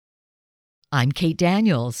I'm Kate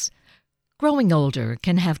Daniels. Growing older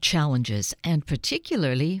can have challenges, and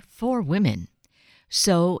particularly for women.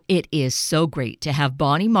 So it is so great to have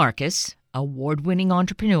Bonnie Marcus, award-winning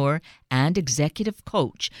entrepreneur and executive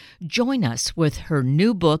coach, join us with her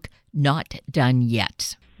new book, Not Done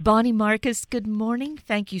Yet. Bonnie Marcus, good morning.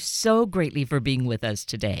 Thank you so greatly for being with us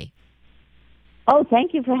today. Oh,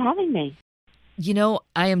 thank you for having me. You know,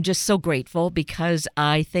 I am just so grateful because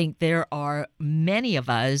I think there are many of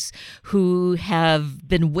us who have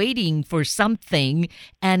been waiting for something,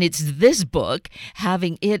 and it's this book,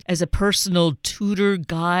 having it as a personal tutor,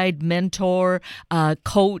 guide, mentor,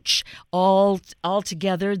 coach, all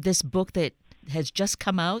together. This book that has just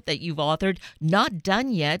come out that you've authored, Not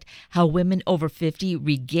Done Yet, How Women Over 50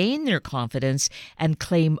 Regain Their Confidence and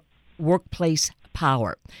Claim Workplace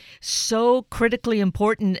Power. So critically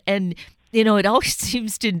important. And you know, it always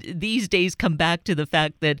seems to these days come back to the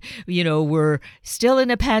fact that, you know, we're still in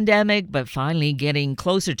a pandemic, but finally getting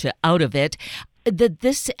closer to out of it. That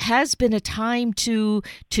this has been a time to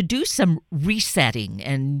do some resetting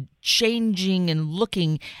and changing and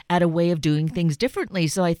looking at a way of doing things differently.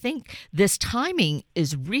 So I think this timing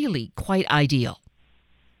is really quite ideal.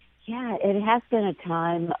 Yeah, it has been a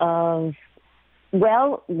time of,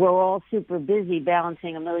 well, we're all super busy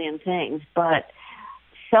balancing a million things, but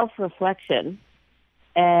self-reflection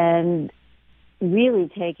and really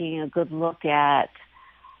taking a good look at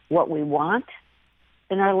what we want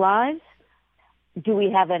in our lives. Do we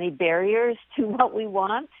have any barriers to what we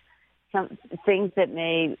want? Some things that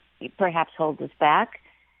may perhaps hold us back,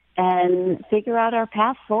 and figure out our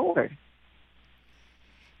path forward.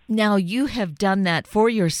 Now, you have done that for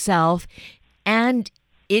yourself, and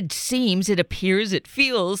it seems, it appears, it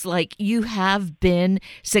feels like you have been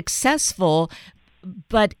successful.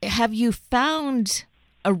 But have you found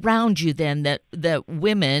around you then that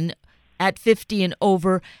women at 50 and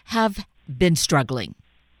over have been struggling?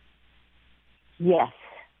 Yes.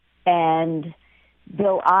 And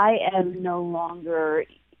though I am no longer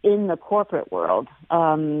in the corporate world,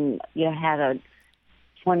 had a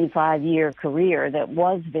 25-year career that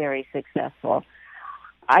was very successful.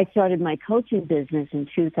 I started my coaching business in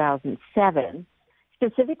 2007,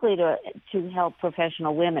 specifically to help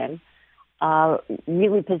professional women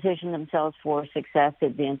really position themselves for success,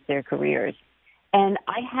 advance their careers. And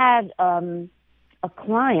I had a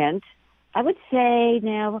client, I would say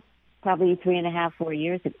now probably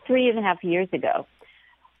 3.5 years ago.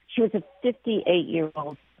 She was a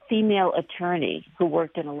 58-year-old female attorney who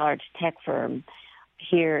worked in a large tech firm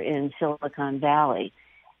here in Silicon Valley.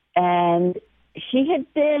 And she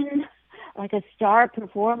had been like a star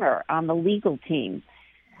performer on the legal team.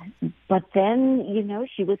 But then, you know,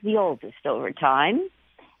 she was the oldest over time,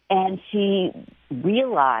 and she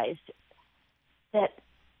realized that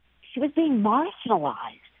she was being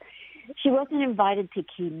marginalized. She wasn't invited to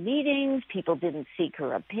key meetings. People didn't seek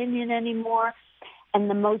her opinion anymore. And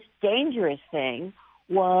the most dangerous thing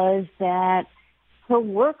was that her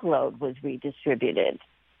workload was redistributed.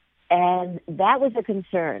 And that was a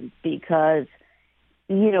concern because,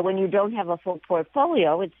 you know, when you don't have a full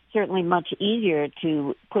portfolio, it's certainly much easier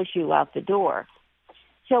to push you out the door.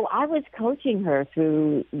 So I was coaching her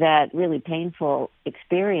through that really painful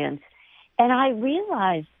experience, and I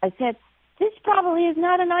realized, I said, this probably is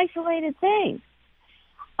not an isolated thing.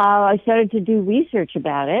 I started to do research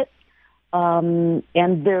about it, and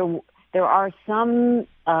there are some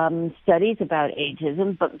studies about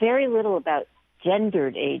ageism, but very little about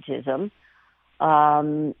gendered ageism,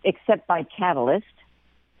 except by Catalyst.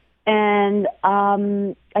 And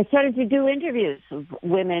I started to do interviews with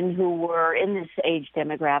women who were in this age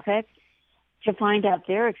demographic to find out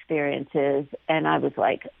their experiences. And I was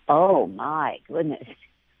like, oh, my goodness.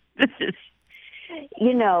 This is,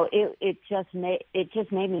 you know, it just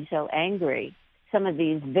made me so angry. Some of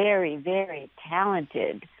these very, very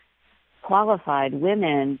talented, qualified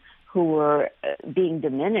women who were being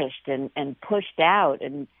diminished and pushed out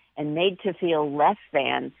and made to feel less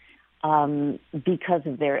than because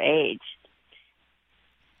of their age.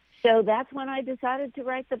 So that's when I decided to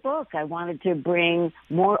write the book. I wanted to bring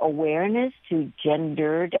more awareness to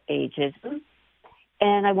gendered ageism,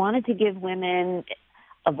 and I wanted to give women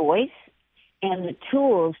a voice and the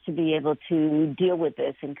tools to be able to deal with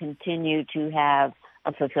this and continue to have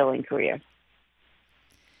a fulfilling career.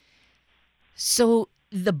 So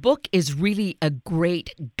the book is really a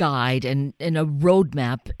great guide and a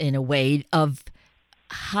roadmap in a way of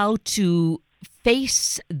how to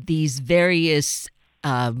face these various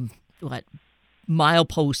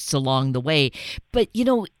mileposts along the way. But, you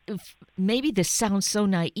know, maybe this sounds so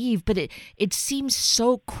naive, but it seems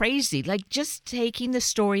so crazy. Like just taking the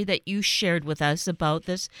story that you shared with us about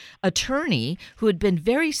this attorney who had been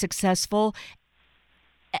very successful,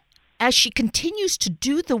 as she continues to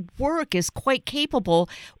do the work, is quite capable.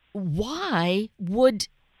 Why would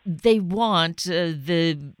they want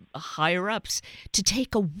the higher ups to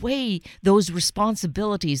take away those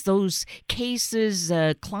responsibilities, those cases,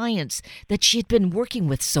 clients that she had been working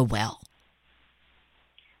with so well?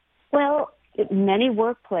 Well, many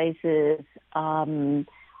workplaces have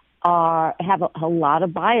a lot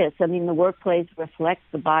of bias. I mean, the workplace reflects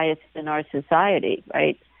the bias in our society,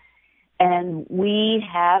 right? And we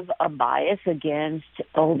have a bias against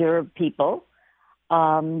older people.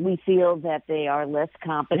 We feel that they are less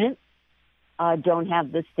competent, don't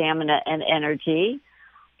have the stamina and energy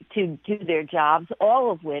to do their jobs, all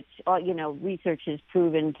of which, research has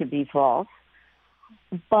proven to be false.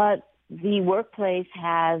 But the workplace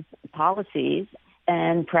has policies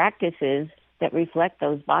and practices that reflect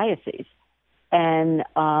those biases. And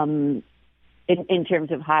in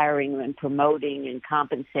terms of hiring and promoting and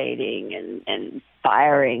compensating and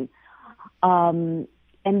firing. And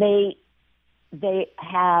they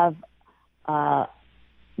have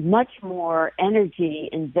much more energy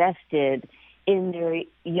invested in their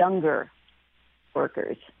younger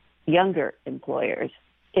workers, younger employees.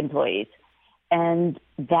 And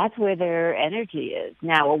that's where their energy is.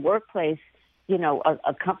 Now, a workplace,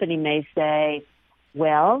 a company may say,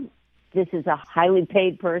 well, this is a highly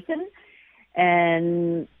paid person,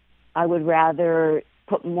 and I would rather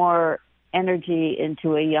put more energy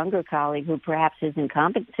into a younger colleague who perhaps isn't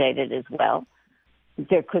compensated as well.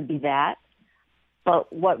 There could be that.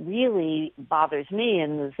 But what really bothers me,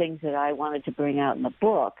 and the things that I wanted to bring out in the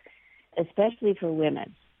book, especially for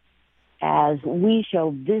women, as we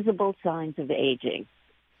show visible signs of aging,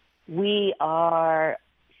 we are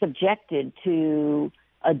subjected to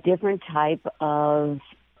a different type of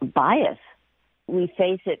bias. We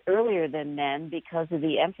face it earlier than men because of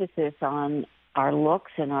the emphasis on our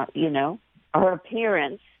looks and our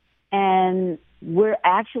appearance, and we're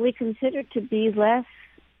actually considered to be less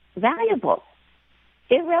valuable,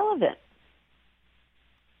 irrelevant.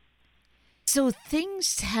 So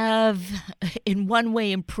things have, in one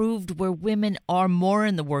way, improved where women are more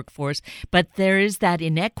in the workforce, but there is that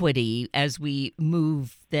inequity as we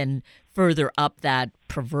move then further up that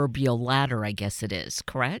proverbial ladder, I guess it is,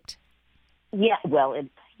 correct? Yeah, well,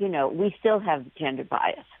 we still have gender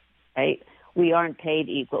bias, right? We aren't paid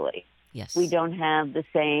equally. Yes. We don't have the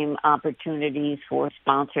same opportunities for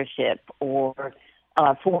sponsorship or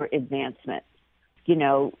for advancement.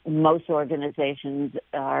 Most organizations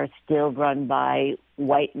are still run by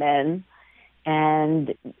white men,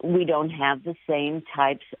 and we don't have the same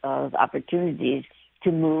types of opportunities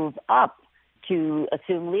to move up to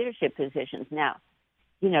assume leadership positions. Now,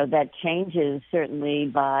 that changes certainly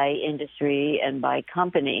by industry and by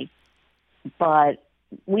company, but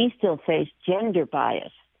we still face gender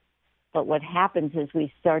bias. But what happens is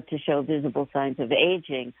we start to show visible signs of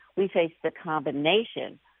aging. We face the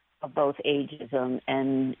combination of both ageism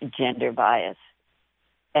and gender bias.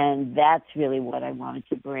 And that's really what I wanted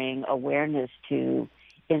to bring awareness to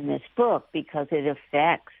in this book, because it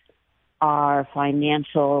affects our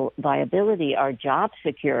financial viability, our job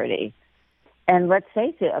security. And let's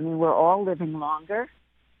face it, we're all living longer.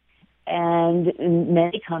 And in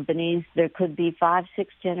many companies, there could be 5,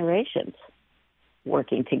 6 generations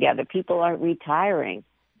working together. People aren't retiring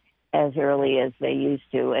as early as they used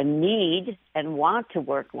to and need and want to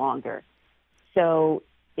work longer. So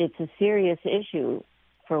it's a serious issue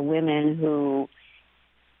for women who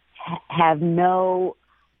have no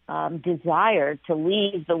desire to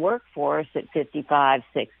leave the workforce at 55,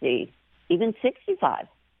 60, even 65,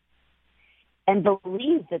 and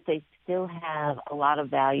believe that they still have a lot of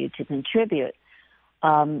value to contribute.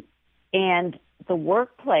 And the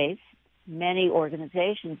workplace, many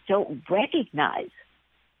organizations don't recognize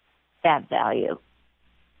that value.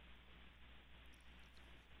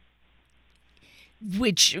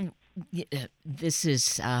 Which, this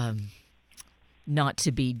is not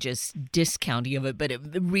to be just discounting of it, but it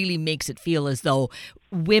really makes it feel as though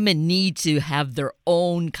women need to have their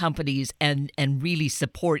own companies and really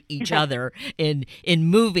support each other in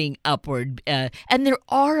moving upward. And there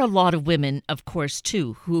are a lot of women, of course,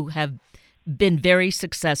 too, who have been very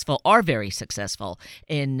successful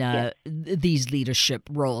in these leadership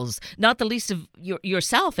roles, not the least of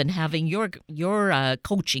yourself in having your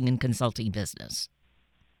coaching and consulting business.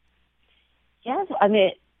 Yes,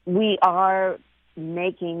 we are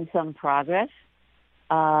making some progress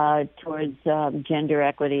towards gender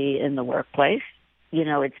equity in the workplace.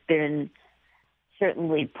 It's been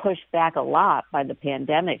certainly pushed back a lot by the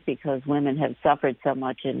pandemic because women have suffered so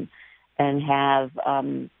much and have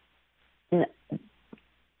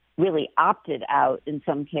really opted out in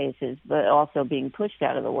some cases, but also being pushed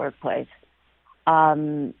out of the workplace.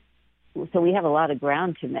 So we have a lot of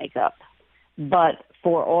ground to make up. But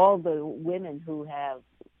for all the women who have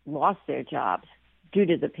lost their jobs due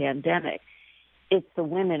to the pandemic, it's the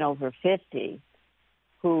women over 50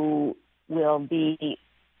 who will be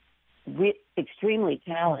extremely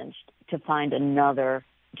challenged to find another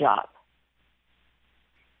job.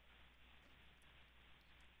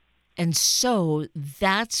 And so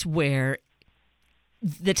that's where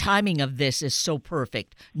the timing of this is so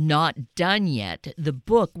perfect. Not done yet. The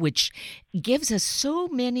book, which gives us so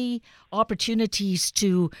many opportunities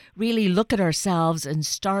to really look at ourselves and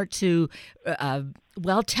start to,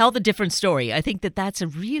 tell the different story. I think that that's a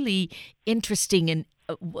really interesting and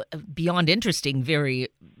beyond interesting, very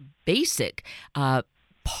basic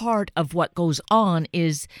part of what goes on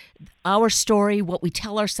is our story, what we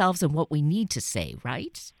tell ourselves, and what we need to say,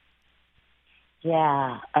 right?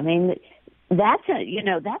 Yeah, I mean, that's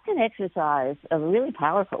an exercise, a really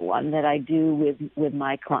powerful one that I do with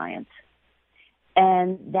my clients.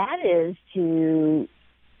 And that is to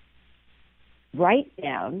write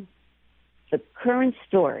down the current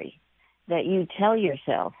story that you tell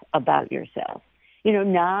yourself about yourself.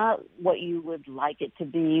 Not what you would like it to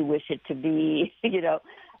be, wish it to be,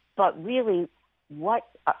 but really what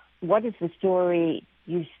is the story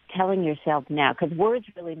you're telling yourself now? Because words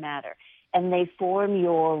really matter, and they form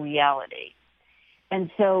your reality.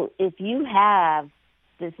 And so if you have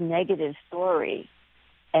this negative story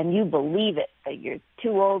and you believe it, that you're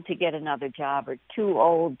too old to get another job or too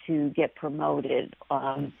old to get promoted,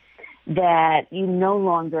 that you no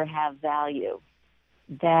longer have value,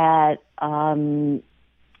 that,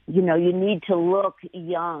 you need to look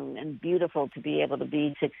young and beautiful to be able to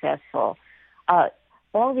be successful,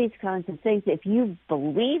 all these kinds of things, if you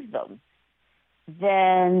believe them,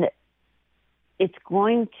 then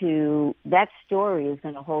that story is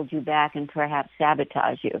going to hold you back and perhaps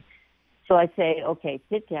sabotage you. So I say, okay,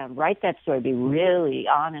 sit down, write that story, be really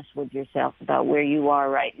honest with yourself about where you are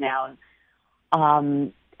right now.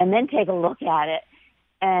 And then take a look at it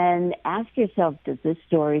and ask yourself, does this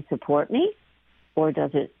story support me or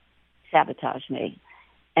does it sabotage me?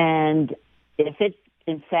 And if it,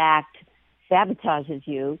 in fact, sabotages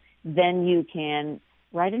you, then you can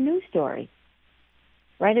write a new story.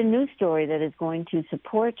 Write a new story that is going to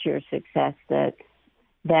support your success, that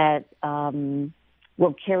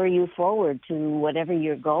will carry you forward to whatever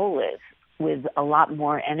your goal is with a lot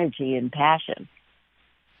more energy and passion.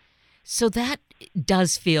 So that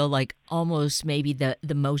does feel like almost maybe the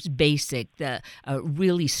most basic, the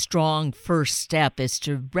really strong first step is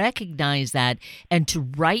to recognize that and to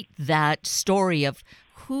write that story of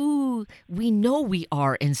who we know we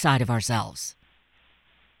are inside of ourselves.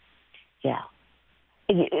 Yeah.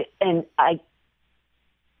 And I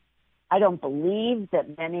don't believe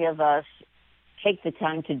that many of us take the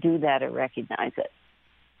time to do that or recognize it.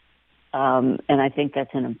 And I think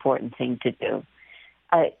that's an important thing to do.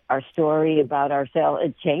 Our story about ourselves,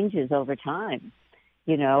 it changes over time.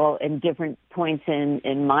 In different points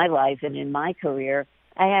in my life and in my career,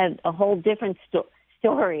 I had a whole different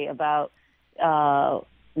story about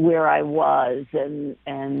where I was.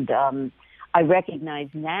 And I recognize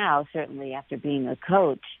now, certainly after being a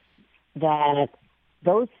coach, that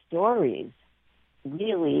those stories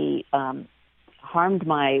really harmed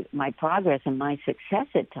my progress and my success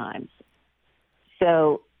at times.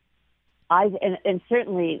 So and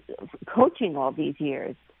certainly coaching all these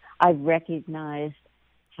years, I've recognized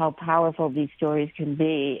how powerful these stories can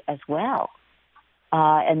be as well.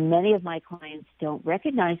 And many of my clients don't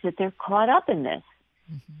recognize that they're caught up in this.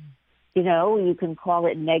 Mm-hmm. You can call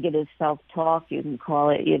it negative self-talk. You can call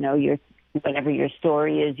it, whatever your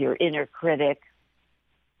story is, your inner critic.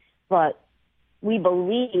 But we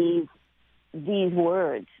believe these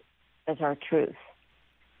words as our truth.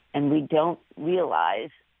 And we don't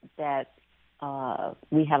realize that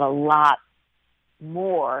we have a lot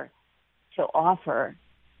more to offer,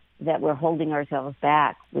 that we're holding ourselves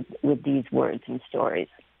back with these words and stories.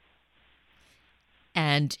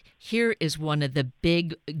 And here is one of the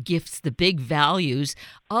big gifts, the big values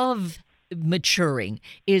of maturing,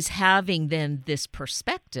 is having then this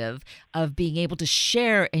perspective of being able to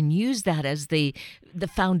share and use that as the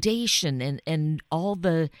foundation and all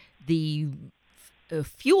the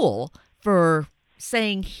fuel for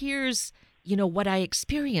saying, here's what I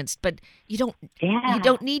experienced, but you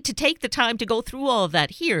don't need to take the time to go through all of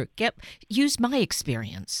that. Here, use my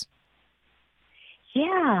experience.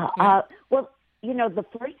 Yeah. Well, the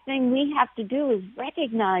first thing we have to do is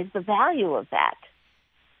recognize the value of that.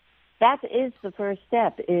 That is the first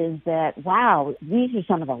step, is that, wow, these are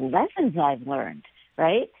some of the lessons I've learned,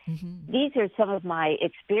 right? Mm-hmm. These are some of my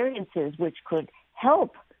experiences which could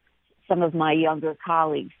help some of my younger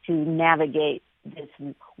colleagues to navigate this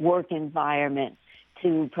work environment,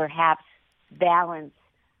 to perhaps balance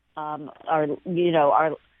our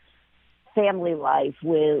family life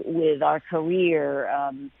with our career.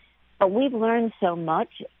 But we've learned so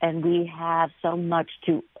much, and we have so much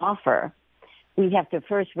to offer. We have to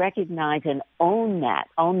first recognize and own that,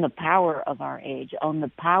 own the power of our age, own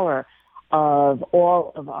the power of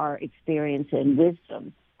all of our experience and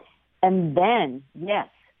wisdom. And then, yes,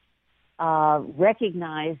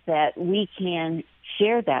 recognize that we can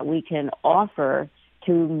share that, we can offer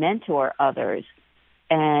to mentor others.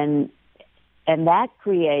 And that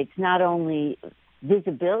creates not only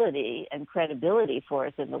visibility and credibility for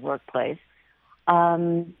us in the workplace,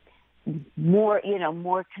 more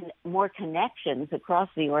connections across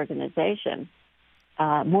the organization,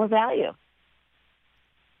 more value.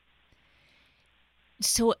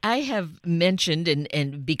 So I have mentioned,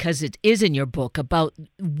 and because it is in your book, about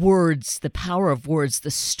words, the power of words, the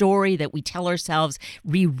story that we tell ourselves,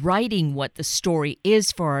 rewriting what the story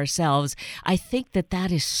is for ourselves. I think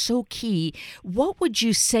that is so key. What would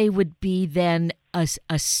you say would be then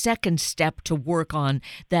a second step to work on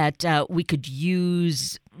that we could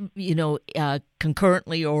use,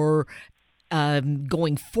 concurrently or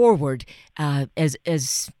going forward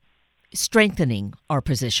as strengthening our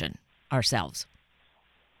position ourselves?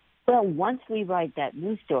 Well, once we write that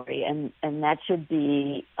new story, and that should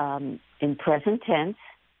be in present tense,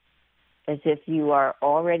 as if you are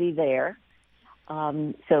already there.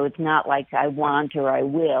 So it's not like I want or I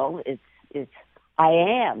will. It's I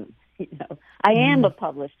am. I am a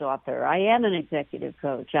published author. I am an executive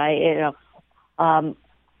coach.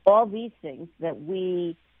 All these things that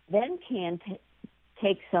we then can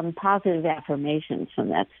take some positive affirmations from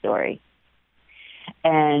that story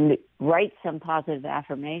and write some positive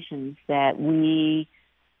affirmations that we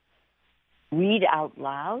read out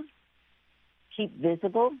loud, keep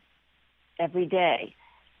visible every day.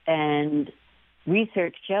 And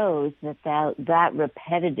research shows that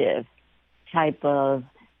repetitive type of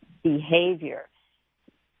behavior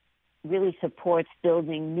really supports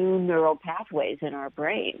building new neural pathways in our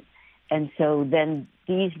brain. And so then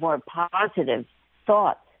these more positive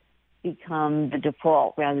thoughts become the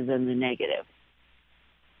default rather than the negative.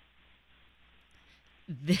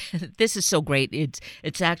 This is so great.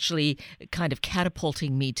 It's actually kind of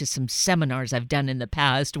catapulting me to some seminars I've done in the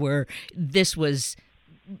past where this was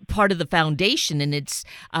part of the foundation, and it's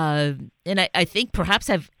and I think perhaps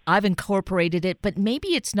I've incorporated it, but maybe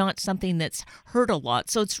it's not something that's heard a lot.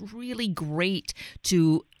 So it's really great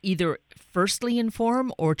to either firstly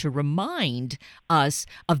inform or to remind us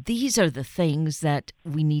of these are the things that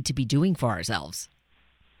we need to be doing for ourselves.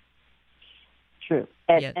 True.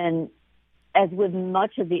 And as with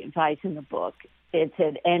much of the advice in the book, it's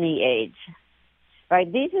at any age,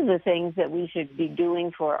 right? These are the things that we should be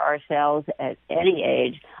doing for ourselves at any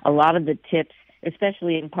age. A lot of the tips,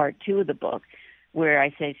 especially in part 2 of the book, where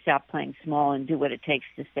I say stop playing small and do what it takes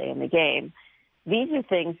to stay in the game. These are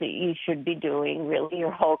things that you should be doing really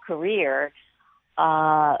your whole career,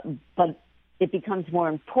 but it becomes more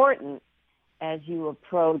important as you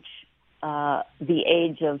approach the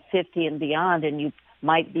age of 50 and beyond, and you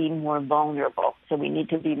might be more vulnerable. So we need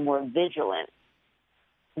to be more vigilant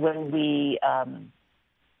when we,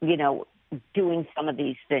 doing some of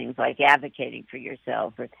these things like advocating for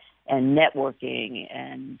yourself and networking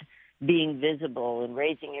and being visible and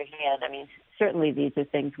raising your hand. I mean, certainly these are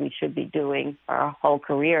things we should be doing our whole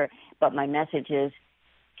career. But my message is,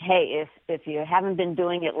 hey, if you haven't been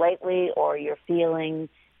doing it lately, or you're feeling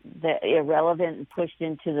irrelevant and pushed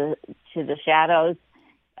into the shadows,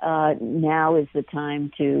 now is the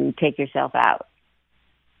time to take yourself out.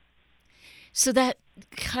 So that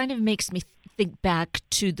kind of makes me think back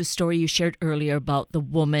to the story you shared earlier about the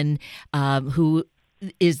woman who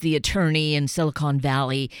is the attorney in Silicon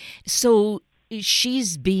Valley. So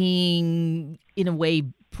she's being, in a way,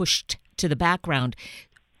 pushed to the background.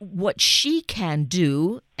 What she can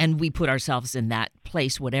do, and we put ourselves in that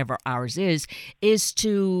place, whatever ours is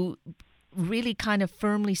to really kind of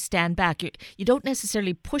firmly stand back. You don't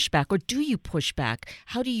necessarily push back, or do you push back?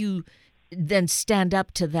 How do you then stand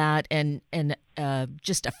up to that and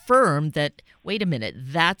just affirm that, wait a minute,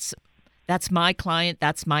 that's my client,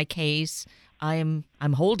 that's my case, I'm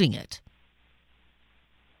holding it.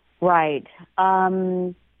 Right.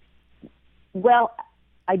 Well,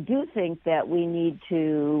 I do think that we need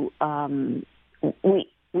to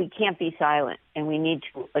we can't be silent, and we need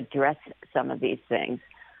to address some of these things.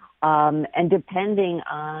 And depending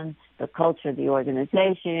on the culture of the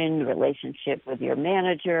organization, the relationship with your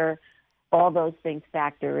manager, all those things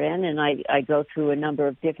factor in. And I go through a number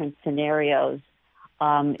of different scenarios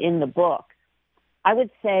in the book. I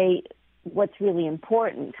would say what's really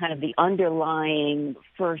important, kind of the underlying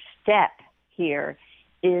first step here,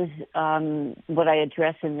 is what I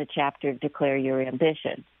address in the chapter, Declare Your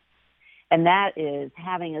Ambition. And that is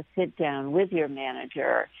having a sit down with your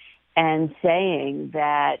manager and saying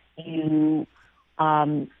that you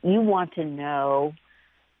want to know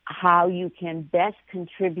how you can best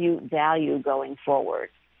contribute value going forward.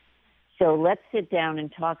 So let's sit down and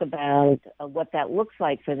talk about what that looks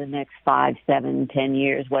like for the next 5, 7, 10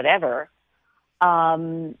 years, whatever,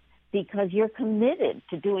 because you're committed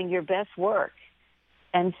to doing your best work.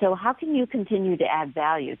 And so how can you continue to add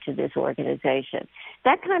value to this organization?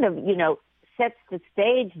 That kind of, sets the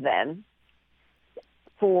stage then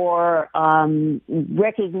for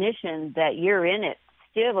recognition that you're in it,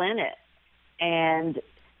 still in it, and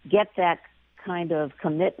get that kind of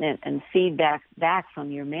commitment and feedback back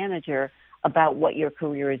from your manager about what your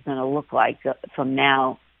career is going to look like from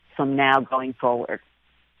now going forward.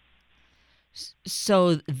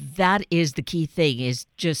 So that is the key thing, is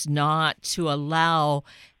just not to allow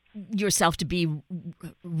yourself to be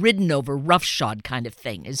ridden over, roughshod kind of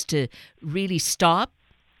thing, is to really stop,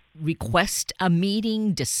 request a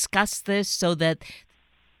meeting, discuss this so that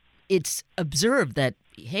it's observed that,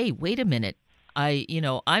 hey, wait a minute, I'm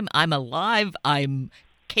alive, I'm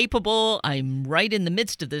capable, I'm right in the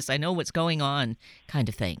midst of this, I know what's going on, kind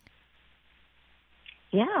of thing.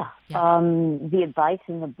 Yeah. The advice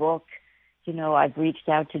in the book, I've reached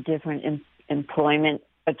out to different employment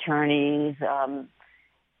attorneys.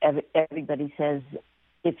 Everybody says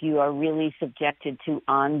if you are really subjected to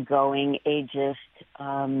ongoing ageist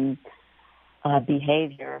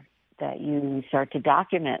behavior, that you start to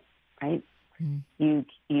document, right? Mm.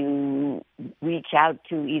 You reach out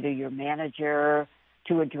to either your manager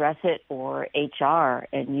to address it or HR,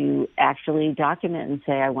 and you actually document and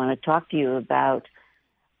say, I want to talk to you about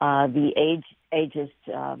the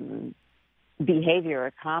ageist behavior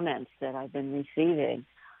or comments that I've been receiving.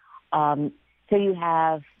 So you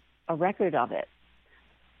have a record of it.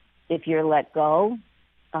 If you're let go,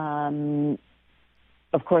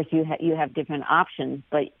 of course you have different options,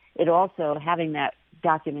 but it also, having that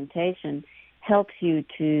documentation helps you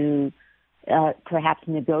to perhaps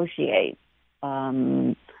negotiate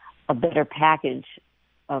a better package,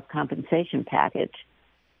 a compensation package.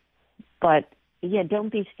 But yeah,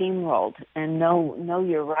 don't be steamrolled, and know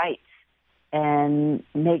your rights, and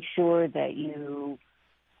make sure that you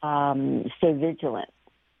stay vigilant.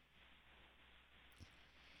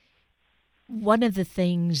 One of the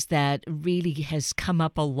things that really has come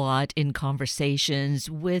up a lot in conversations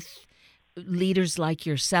with leaders like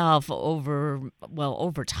yourself over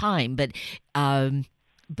time,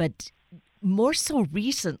 but more so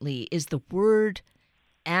recently, is the word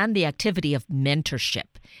and the activity of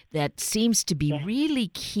mentorship that seems to be really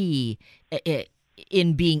key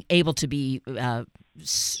in being able to be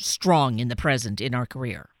strong in the present in our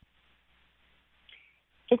career.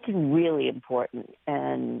 It's really important,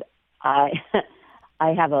 and I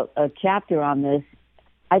have a chapter on this.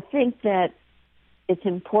 I think that it's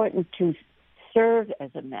important to serve as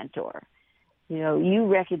a mentor. You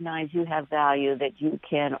recognize you have value that you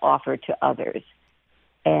can offer to others,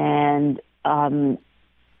 and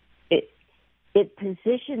it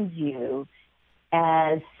positions you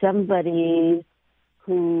as somebody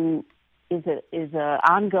who is a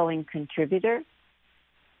ongoing contributor,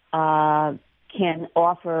 can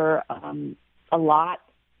offer a lot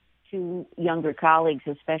to younger colleagues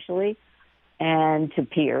especially, and to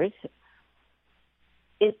peers.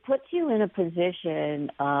 It puts you in a position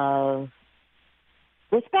of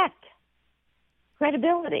respect,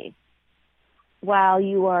 credibility, while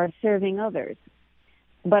you are serving others.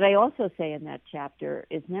 But I also say in that chapter,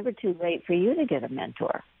 it's never too late for you to get a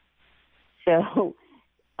mentor. So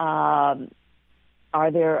are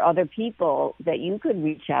there other people that you could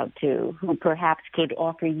reach out to who perhaps could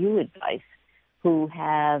offer you advice, who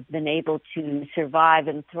have been able to survive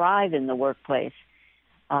and thrive in the workplace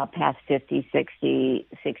past 50, 60,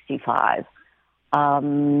 65?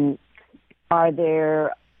 Are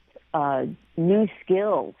there new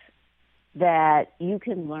skills that you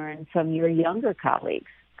can learn from your younger colleagues?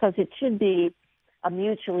 Because it should be a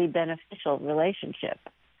mutually beneficial relationship.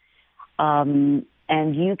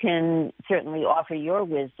 And you can certainly offer your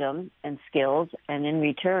wisdom and skills, and in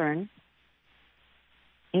return,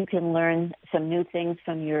 you can learn some new things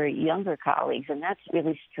from your younger colleagues, and that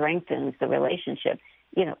really strengthens the relationship.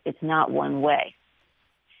 It's not one way.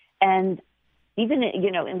 And even,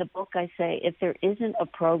 in the book I say, if there isn't a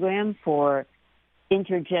program for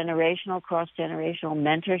intergenerational, cross-generational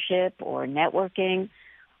mentorship or networking,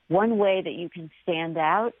 one way that you can stand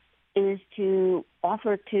out is to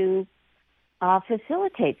offer to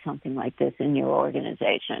facilitate something like this in your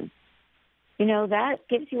organization. That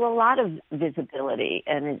gives you a lot of visibility,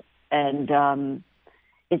 and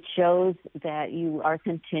it shows that you are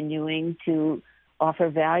continuing to offer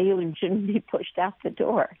value and shouldn't be pushed out the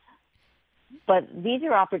door. But these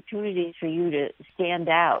are opportunities for you to stand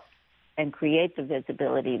out and create the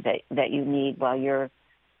visibility that you need while you're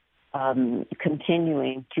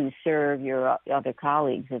continuing to serve your other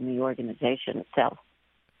colleagues in the organization itself.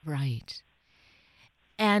 Right.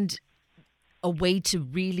 And a way to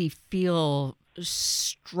really feel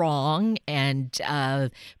strong and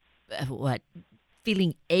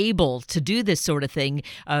feeling able to do this sort of thing.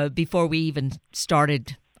 Before we even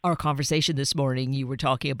started our conversation this morning, you were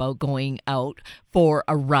talking about going out for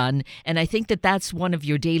a run. And I think that that's one of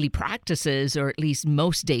your daily practices, or at least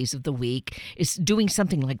most days of the week, is doing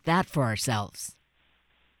something like that for ourselves.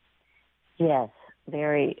 Yes,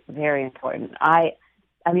 very, very important. I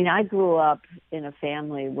grew up in a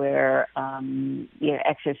family where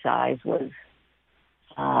exercise was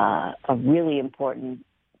a really important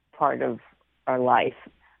part of our life.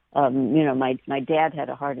 My dad had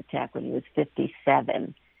a heart attack when he was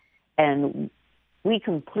 57, and we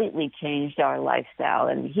completely changed our lifestyle.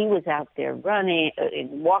 And he was out there running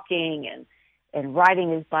and walking and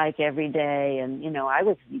riding his bike every day. And, I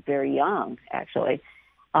was very young, actually.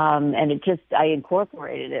 And I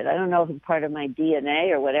incorporated it. I don't know if it's part of my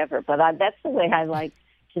DNA or whatever, but that's the way I like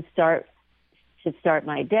to start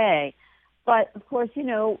my day. But of course,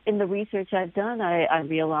 in the research I've done, I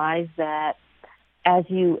realized that as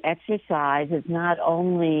you exercise, it's not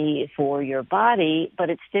only for your body,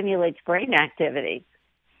 but it stimulates brain activity.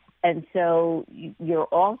 And so you're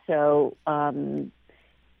also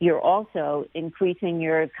increasing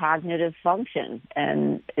your cognitive function,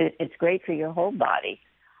 and it's great for your whole body.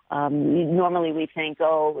 Normally we think,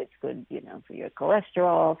 it's good, for your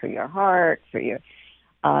cholesterol, for your heart, for your,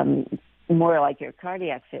 more like your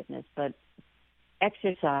cardiac fitness, but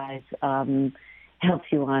exercise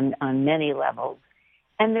helps you on many levels.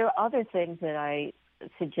 And there are other things that I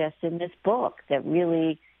suggest in this book that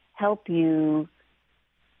really help you,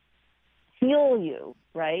 fuel you,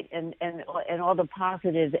 right? And all the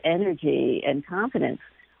positive energy and confidence.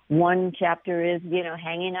 One chapter is,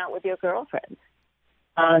 hanging out with your girlfriends.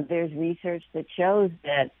 There's research that shows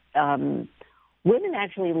that women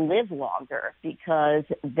actually live longer because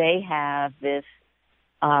they have this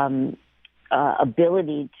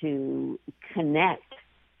ability to connect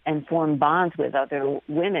and form bonds with other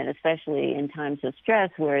women, especially in times of stress,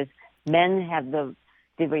 whereas men have the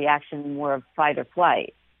reaction more of fight or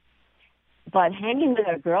flight. But hanging with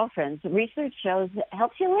our girlfriends, research shows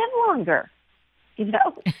helps you live longer,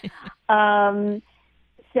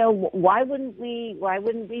 So why wouldn't we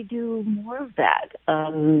do more of that?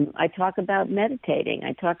 I talk about meditating.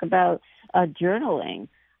 I talk about journaling.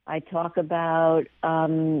 I talk about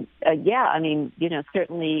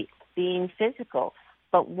certainly being physical.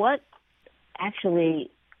 But what actually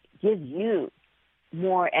gives you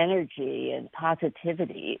more energy and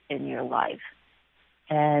positivity in your life?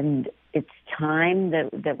 And it's time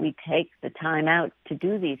that we take the time out to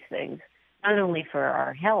do these things, not only for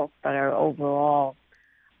our health, but our overall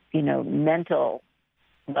mental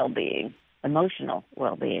well-being, emotional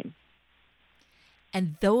well-being.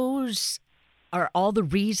 And those are all the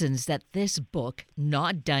reasons that this book,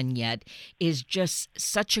 Not Done Yet, is just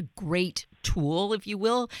such a great tool, if you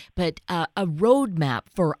will, but a roadmap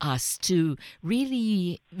for us to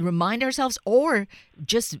really remind ourselves or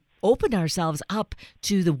just open ourselves up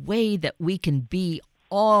to the way that we can be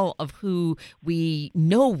all of who we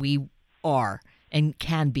know we are and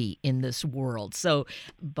can be in this world. So,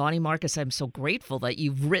 Bonnie Marcus, I'm so grateful that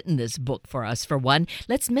you've written this book for us, for one.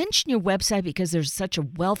 Let's mention your website because there's such a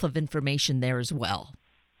wealth of information there as well.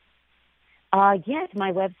 Yes,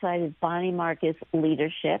 my website is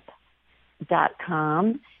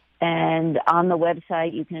bonniemarcusleadership.com. And on the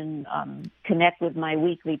website, you can connect with my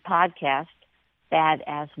weekly podcast,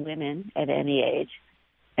 Badass Women at Any Age.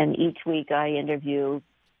 And each week I interview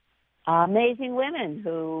amazing women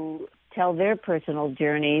who tell their personal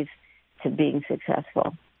journeys to being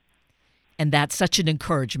successful. And that's such an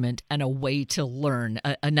encouragement and a way to learn,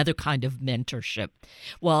 another kind of mentorship.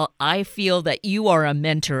 Well, I feel that you are a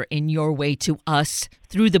mentor in your way to us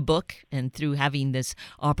through the book and through having this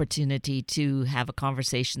opportunity to have a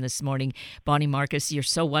conversation this morning. Bonnie Marcus, you're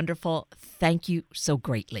so wonderful. Thank you so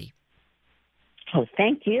greatly. Oh,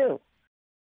 thank you.